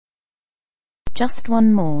Just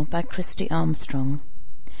One More by Christy Armstrong.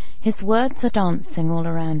 His words are dancing all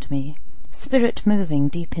around me, spirit moving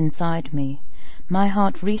deep inside me, my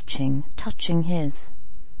heart reaching, touching his.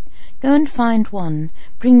 Go and find one,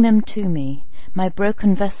 bring them to me, my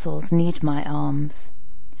broken vessels need my arms.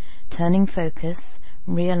 Turning focus,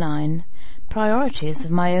 realign, priorities of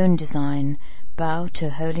my own design, bow to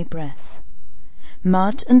holy breath.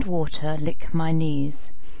 Mud and water lick my knees,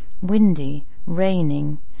 windy,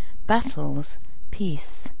 raining, battles,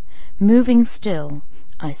 peace, moving still,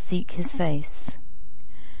 I seek his face.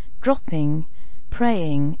 Dropping,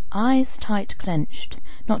 praying, eyes tight clenched,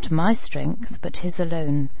 not my strength but his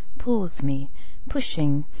alone, pulls me,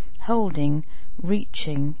 pushing, holding,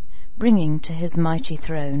 reaching, bringing to his mighty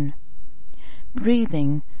throne.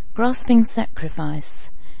 Breathing, grasping sacrifice,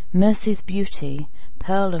 mercy's beauty,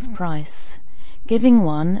 pearl of price, giving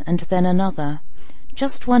one and then another,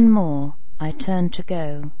 just one more, I turn to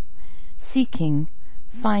go, seeking,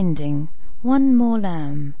 finding, one more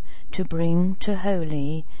lamb to bring to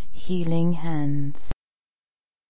holy, healing hands.